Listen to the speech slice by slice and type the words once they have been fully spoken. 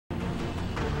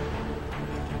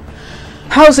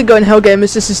How's it going,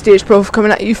 Hellgamers? This is DarkHellGames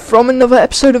coming at you from another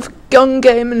episode of Gun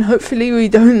Game, and hopefully we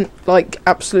don't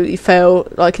absolutely fail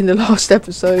like in the last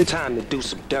episode. Time to do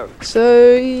some dirt.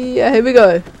 So yeah, here we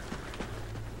go.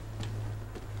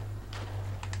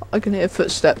 I can hear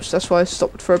footsteps, that's why I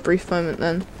stopped for a brief moment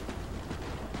then.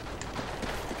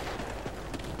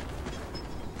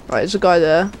 Right, there's a guy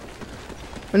there.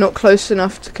 We're not close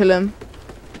enough to kill him.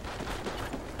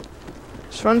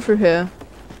 Let's run through here.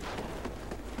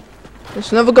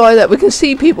 There's another guy that we can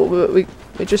see people, but we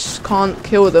just can't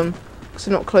kill them because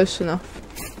they're not close enough.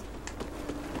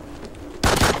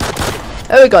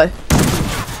 There we go.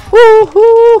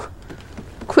 Woohoo!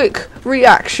 Quick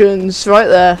reactions right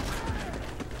there.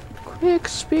 Quick,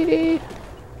 speedy.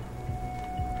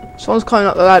 Someone's climbing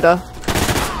up the ladder.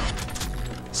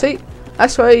 See?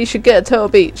 That's why you should get a Turtle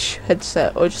Beach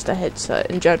headset, or just a headset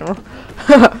in general.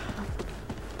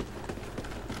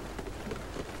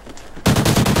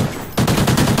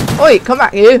 Oi, come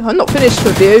back you! I'm not finished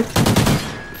with you!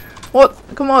 What?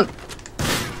 Come on!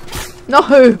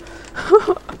 No!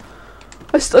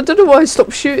 I don't know why I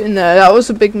stopped shooting there, that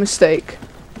was a big mistake.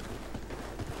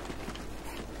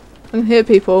 I can hear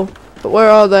people, but where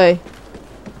are they?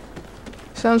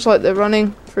 Sounds like they're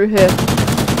running through here.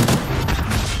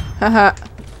 Haha.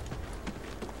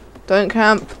 Don't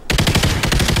camp.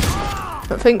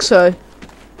 Don't think so.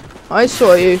 I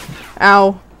saw you.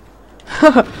 Ow.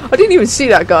 I didn't even see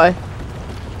that guy.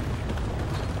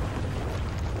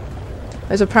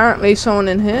 There's apparently someone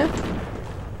in here.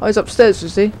 Oh, he's upstairs,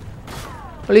 is he?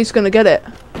 Well, he's gonna get it.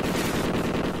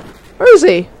 Where is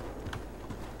he?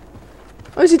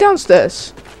 Oh, is he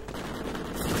downstairs?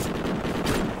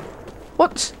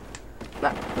 What? No.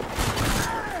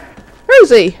 Where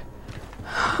is he?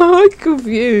 I'm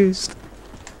confused.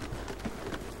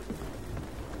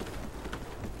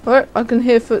 Alright, I can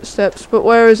hear footsteps, but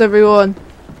where is everyone?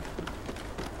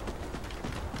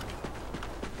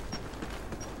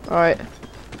 Alright.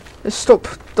 Let's stop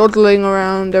dawdling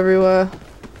around everywhere.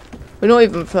 We're not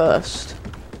even first.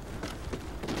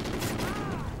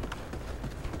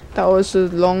 That was a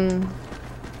long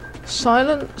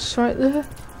silence right there.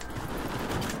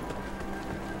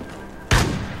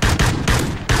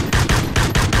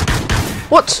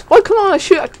 What? Why can't I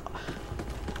shoot?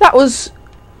 That was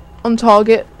on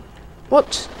target.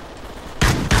 What?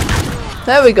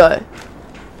 There we go.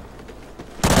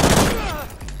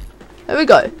 There we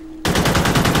go.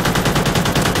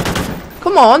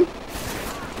 Come on.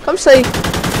 Come say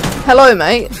hello,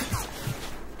 mate.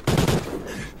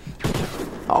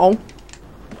 Oh.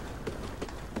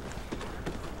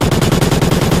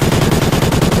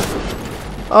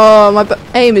 Oh, my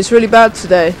aim is really bad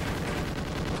today.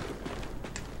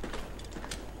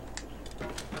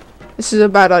 This is a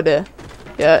bad idea.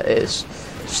 Yeah, it is.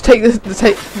 Just take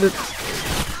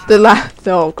the lad.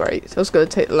 Oh, great! I was going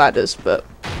to take the ladders, but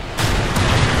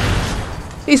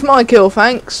he's my kill.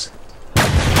 Thanks.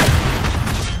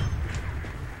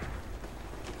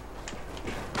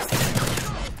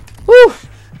 Woo!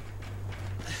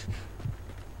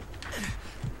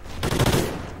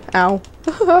 Ow!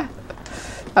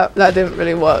 That didn't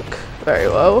really work very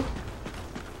well.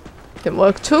 Didn't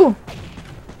work at all.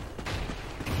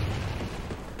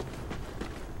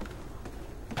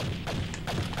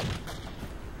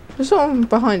 There's someone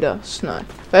behind us. No.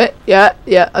 Wait, yeah,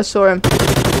 I saw him.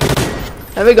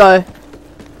 There we go.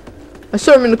 I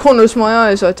saw him in the corners of my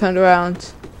eyes, I turned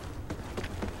around.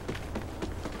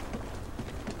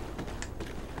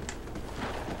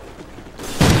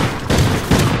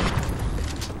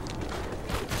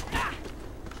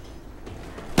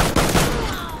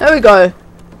 There we go.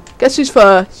 Guess who's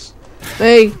first?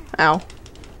 Me. Ow.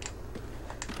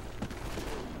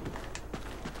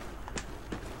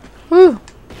 Whew.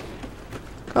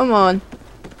 Come on.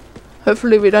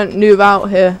 Hopefully we don't noob out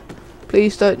here.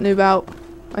 Please don't noob out.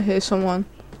 I hear someone.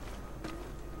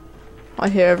 I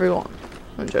hear everyone.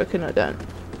 I'm joking, I don't.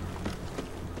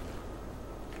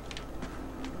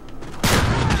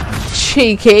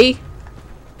 Cheeky!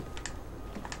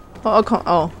 Oh, I can't.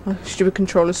 Oh, my stupid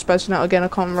controller's spazzing out again. I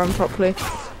can't run properly.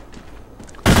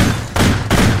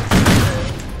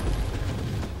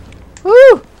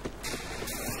 Woo!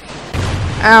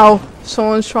 Ow!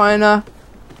 Someone's trying to.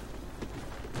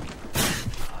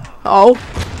 Oh,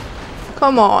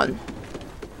 come on.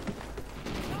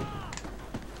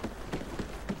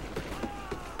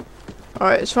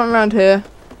 Alright, let's run around here.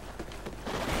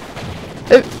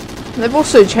 They've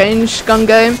also changed gun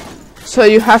game, so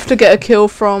you have to get a kill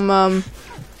from a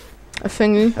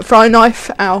thingy, a throwing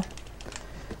knife. Ow.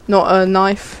 Not a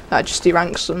knife, that just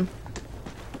deranks them.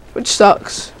 Which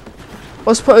sucks.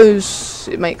 Well, I suppose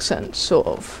it makes sense, sort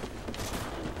of.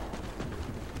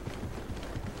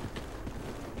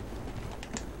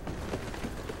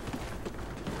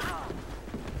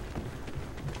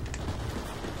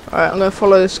 Alright, I'm gonna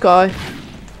follow this guy.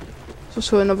 There's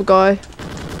also another guy.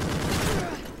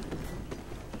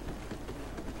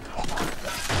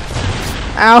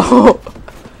 Ow!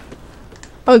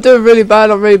 I'm doing really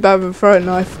bad. I'm really bad with a throwing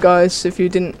knife, guys, if you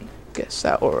didn't guess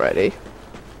that already.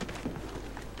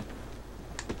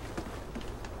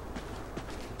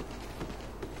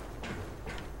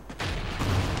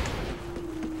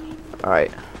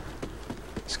 Alright.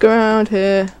 Let's go around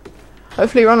here.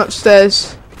 Hopefully run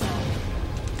upstairs.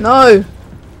 No!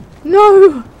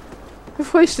 No!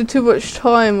 I've wasted too much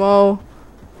time while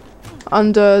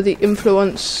under the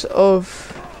influence of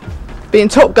being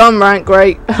Top Gun rank.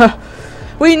 Great.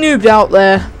 We noobed out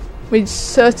there. We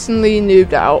certainly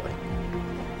noobed out.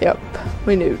 Yep,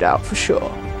 we noobed out for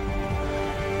sure.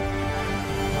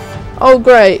 Oh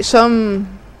great,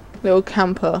 some little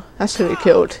camper. That's who we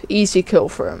killed. Easy kill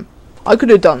for him. I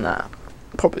could have done that.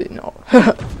 Probably not.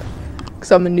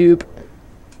 Because I'm a noob.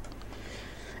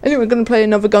 Anyway, we're going to play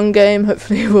another gun game.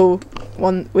 Hopefully we'll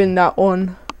win that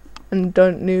one. And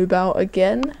don't noob out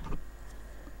again.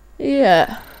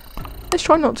 Yeah. Let's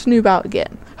try not to noob out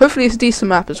again. Hopefully it's a decent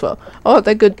map as well. Oh,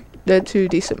 they're good. They're two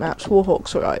decent maps.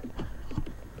 Warhawk's alright.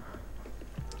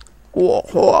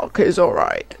 Warhawk is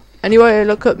alright. Anyway,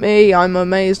 look at me. I'm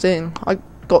amazing. I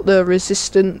got the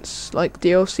Resistance, like,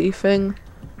 DLC thing.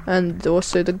 And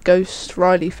also the Ghost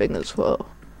Riley thing as well.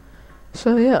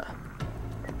 So, yeah.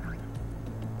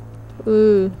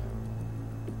 Ooh.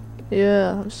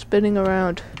 Yeah, I'm spinning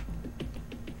around.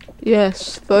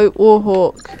 Yes, vote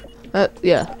Warhawk.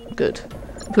 Yeah, good.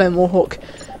 I'm playing Warhawk.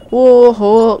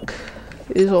 Warhawk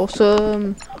is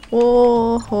awesome.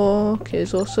 Warhawk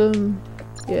is awesome.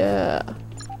 Yeah.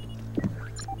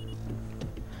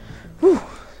 Whew.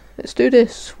 Let's do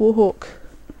this, Warhawk.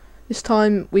 This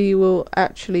time we will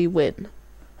actually win.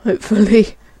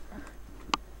 Hopefully.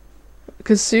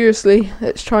 Because seriously,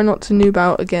 let's try not to noob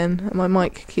out again. And my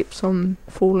mic keeps on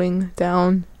falling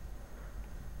down.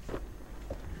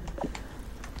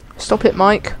 Stop it,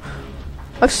 Mike.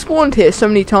 I've spawned here so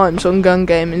many times on gun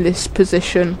game in this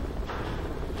position.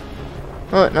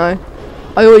 I don't know.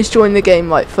 I always join the game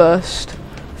like first.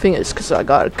 I think it's because I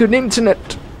got a good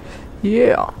internet.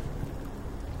 Yeah.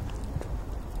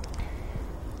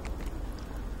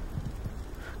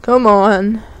 Come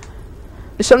on.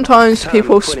 Sometimes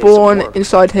people spawn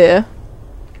inside here.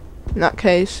 In that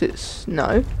case, it's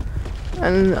no.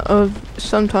 And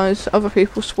sometimes other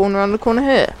people spawn around the corner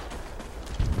here.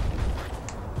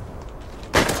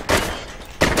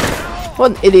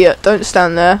 What an idiot. Don't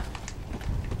stand there.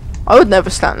 I would never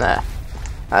stand there.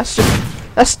 That's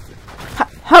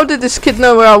how did this kid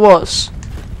know where I was?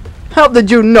 How did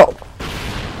you know?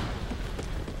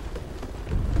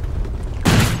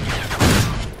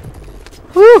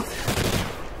 Whew.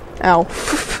 Ow.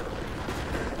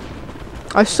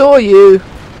 I saw you.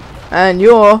 And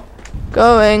you're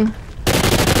going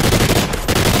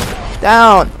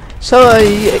down. So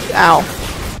ow.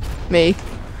 Me.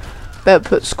 Better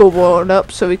put scoreboard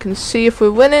up so we can see if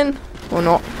we're winning or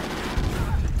not.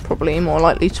 Probably more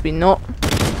likely to be not.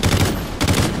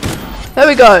 There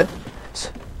we go.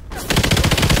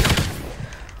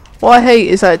 What I hate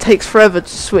is that it takes forever to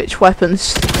switch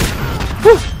weapons.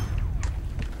 Whew.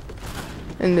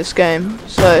 In this game,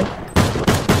 so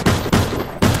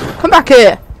come back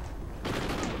here.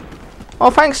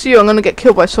 Oh, thanks to you, I'm gonna get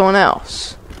killed by someone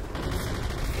else.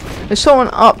 There's someone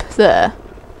up there.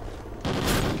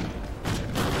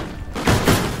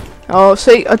 Oh,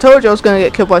 see, I told you I was gonna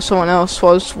get killed by someone else, so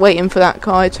I was waiting for that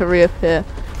guy to reappear.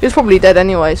 He was probably dead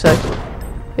anyway, so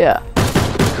yeah.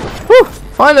 Whew,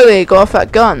 finally got off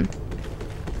that gun.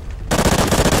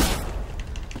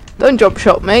 Don't drop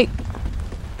shot, mate.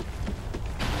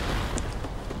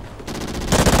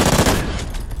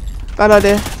 Bad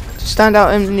idea to stand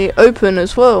out in the open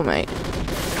as well, mate.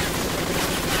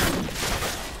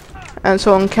 And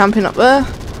someone camping up there.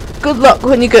 Good luck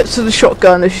when you get to the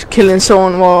shotgun if you're killing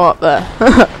someone while up there.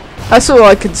 That's all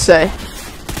I can say.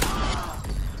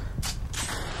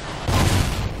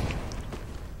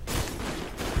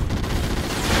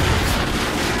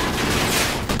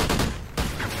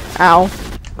 Ow.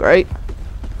 Great.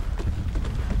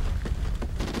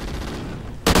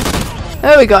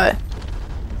 There we go.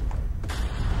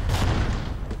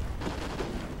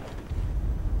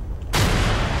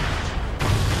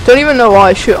 Don't even know why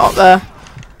I shoot up there.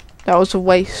 That was a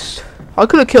waste. I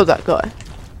could have killed that guy.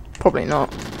 Probably not.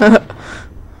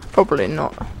 Probably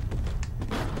not.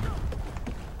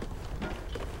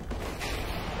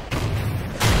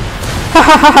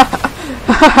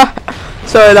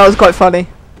 Sorry, that was quite funny.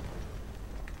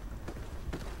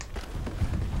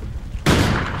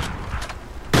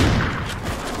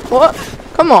 What?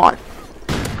 Come on.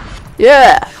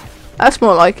 Yeah, that's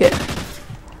more like it.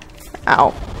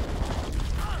 Ow.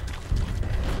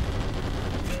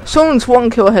 Someone's 1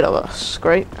 kill ahead of us.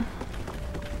 Great.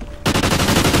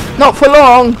 Not for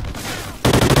long.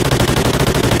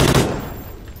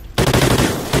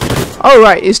 Oh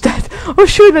right, he's dead. I was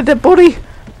shooting a dead body.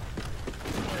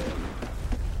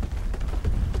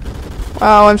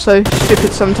 Wow, I'm so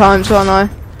stupid sometimes, aren't I?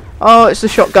 Oh, it's the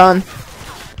shotgun.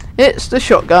 It's the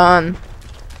shotgun.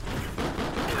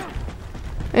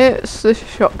 It's the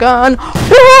shotgun.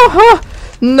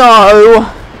 No!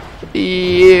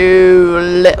 You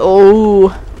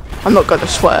little... I'm not gonna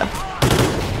swear.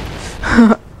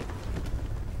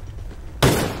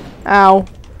 Ow.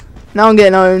 Now I'm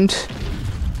getting owned.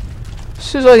 As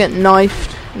soon as I get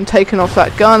knifed and taken off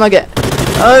that gun, I get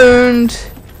owned.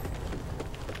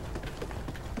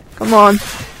 Come on.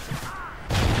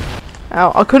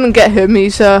 Ow, I couldn't get him,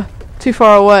 he's too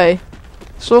far away.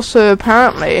 There's also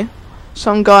apparently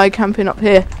some guy camping up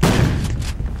here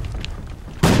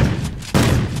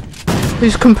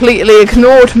who's completely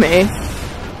ignored me.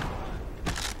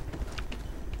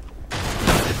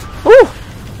 Ooh!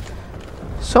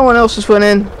 Someone else is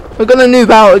winning. We're gonna noob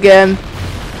out again.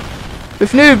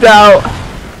 We've noobed out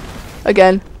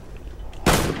again.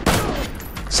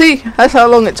 See, that's how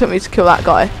long it took me to kill that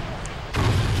guy.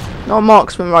 Not a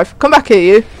marksman rifle. Come back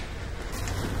here, you.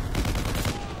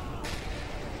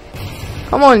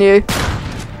 Come on, you.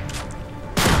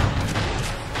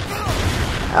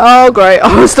 Oh, great.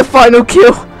 Oh, it's the final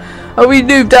kill. Oh, we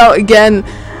noobed out again.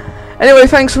 Anyway,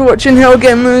 thanks for watching,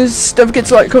 HellGamers. Don't forget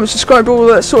to like, comment, subscribe, all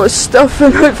that sort of stuff.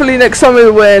 And hopefully next time we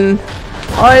win.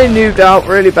 I noobed out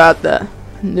really bad there.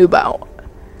 Noob out.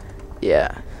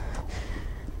 Yeah.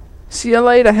 See you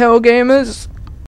later, HellGamers.